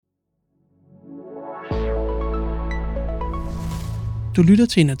Du lytter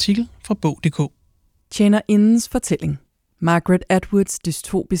til en artikel fra BOG.DK. Tjenerindens fortælling. Margaret Atwoods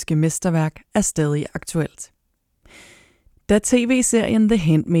dystopiske mesterværk er stadig aktuelt. Da tv-serien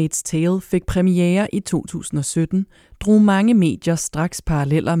The Handmaid's Tale fik premiere i 2017, drog mange medier straks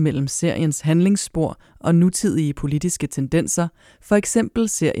paralleller mellem seriens handlingsspor og nutidige politiske tendenser, for eksempel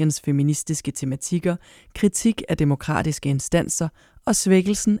seriens feministiske tematikker, kritik af demokratiske instanser og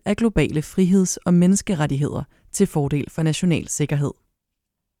svækkelsen af globale friheds- og menneskerettigheder til fordel for national sikkerhed.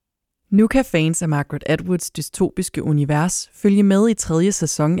 Nu kan fans af Margaret Atwoods dystopiske univers følge med i 3.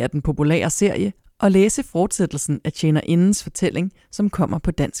 sæson af den populære serie og læse fortsættelsen af Tjenerindens fortælling, som kommer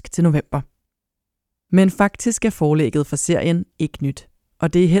på dansk til november. Men faktisk er forlægget for serien ikke nyt,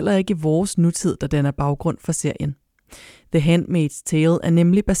 og det er heller ikke vores nutid, der danner baggrund for serien. The Handmaid's Tale er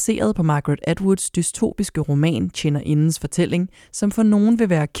nemlig baseret på Margaret Atwoods dystopiske roman Tjenerindens fortælling, som for nogen vil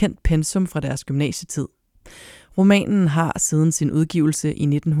være kendt pensum fra deres gymnasietid. Romanen har siden sin udgivelse i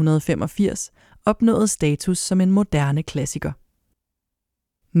 1985 opnået status som en moderne klassiker.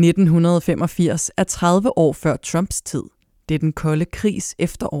 1985 er 30 år før Trumps tid. Det er den kolde krigs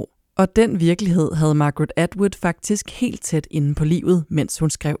efterår, og den virkelighed havde Margaret Atwood faktisk helt tæt inde på livet, mens hun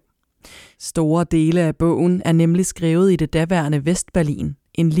skrev. Store dele af bogen er nemlig skrevet i det daværende Vestberlin,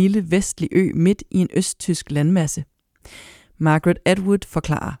 en lille vestlig ø midt i en østtysk landmasse. Margaret Atwood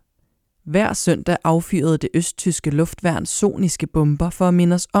forklarer: Hver søndag affyrede det østtyske luftværn soniske bomber for at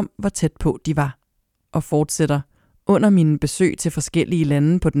minde os om, hvor tæt på de var. Og fortsætter: Under mine besøg til forskellige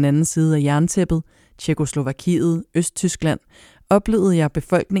lande på den anden side af jerntæppet, Tjekkoslovakiet, Østtyskland, oplevede jeg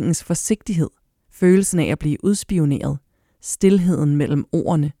befolkningens forsigtighed, følelsen af at blive udspioneret, stilheden mellem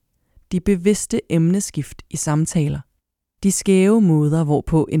ordene, de bevidste emneskift i samtaler, de skæve måder,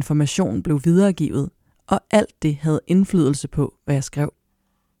 hvorpå information blev videregivet, og alt det havde indflydelse på, hvad jeg skrev.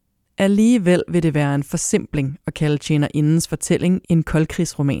 Alligevel vil det være en forsimpling at kalde Tjenerindens fortælling en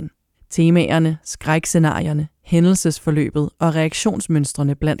koldkrigsroman. Temaerne, skrækscenarierne, hændelsesforløbet og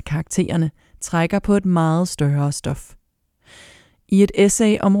reaktionsmønstrene blandt karaktererne trækker på et meget større stof. I et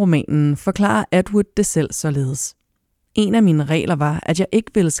essay om romanen forklarer Atwood det selv således: En af mine regler var, at jeg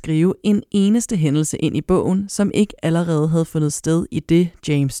ikke ville skrive en eneste hændelse ind i bogen, som ikke allerede havde fundet sted i det,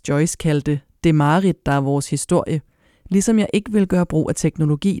 James Joyce kaldte det mareridt, der er vores historie, ligesom jeg ikke vil gøre brug af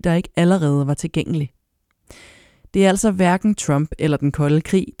teknologi, der ikke allerede var tilgængelig. Det er altså hverken Trump eller den kolde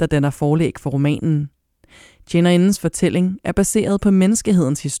krig, der danner forlæg for romanen. Tjenerindens fortælling er baseret på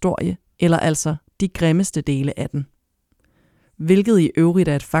menneskehedens historie, eller altså de grimmeste dele af den. Hvilket i øvrigt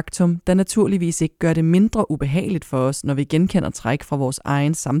er et faktum, der naturligvis ikke gør det mindre ubehageligt for os, når vi genkender træk fra vores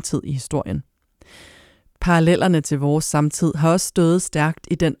egen samtid i historien. Parallellerne til vores samtid har også stået stærkt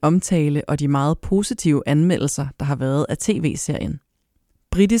i den omtale og de meget positive anmeldelser, der har været af tv-serien.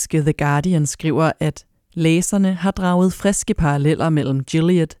 Britiske The Guardian skriver, at læserne har draget friske paralleller mellem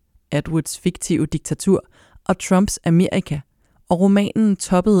Gilead, Atwoods fiktive diktatur, og Trumps Amerika, og romanen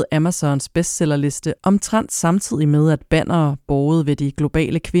toppede Amazons bestsellerliste omtrent samtidig med, at bannere båret ved de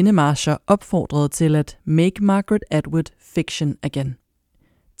globale kvindemarcher opfordrede til at make Margaret Atwood fiction again.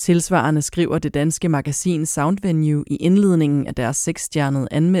 Tilsvarende skriver det danske magasin Soundvenue i indledningen af deres 6-stjernede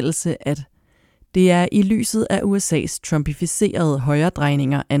anmeldelse, at det er i lyset af USA's trumpificerede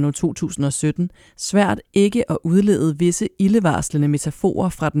højredrejninger anno 2017 svært ikke at udlede visse ildevarslende metaforer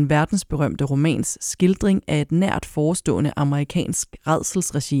fra den verdensberømte romans skildring af et nært forestående amerikansk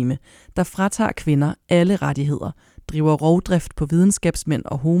rædselsregime, der fratager kvinder alle rettigheder, driver rovdrift på videnskabsmænd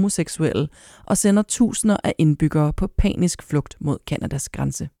og homoseksuelle og sender tusinder af indbyggere på panisk flugt mod Canadas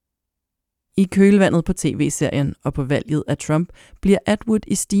grænse. I kølvandet på tv-serien og på valget af Trump bliver Atwood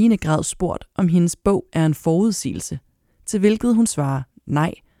i stigende grad spurgt, om hendes bog er en forudsigelse, til hvilket hun svarer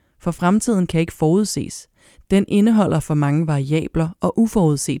nej, for fremtiden kan ikke forudses. Den indeholder for mange variabler og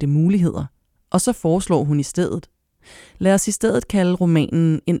uforudsete muligheder, og så foreslår hun i stedet: lad os i stedet kalde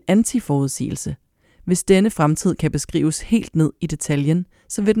romanen en antiforudsigelse. Hvis denne fremtid kan beskrives helt ned i detaljen,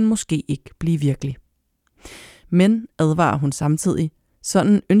 så vil den måske ikke blive virkelig. Men, advarer hun samtidig,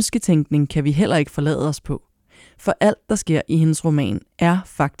 sådan en ønsketænkning kan vi heller ikke forlade os på. For alt, der sker i hendes roman, er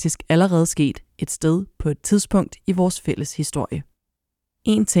faktisk allerede sket et sted på et tidspunkt i vores fælles historie.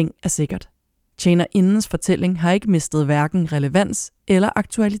 En ting er sikkert. Tjenerindens fortælling har ikke mistet hverken relevans eller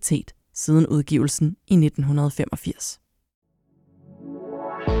aktualitet siden udgivelsen i 1985.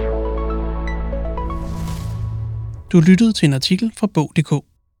 Du lyttede til en artikel fra BOG.DK.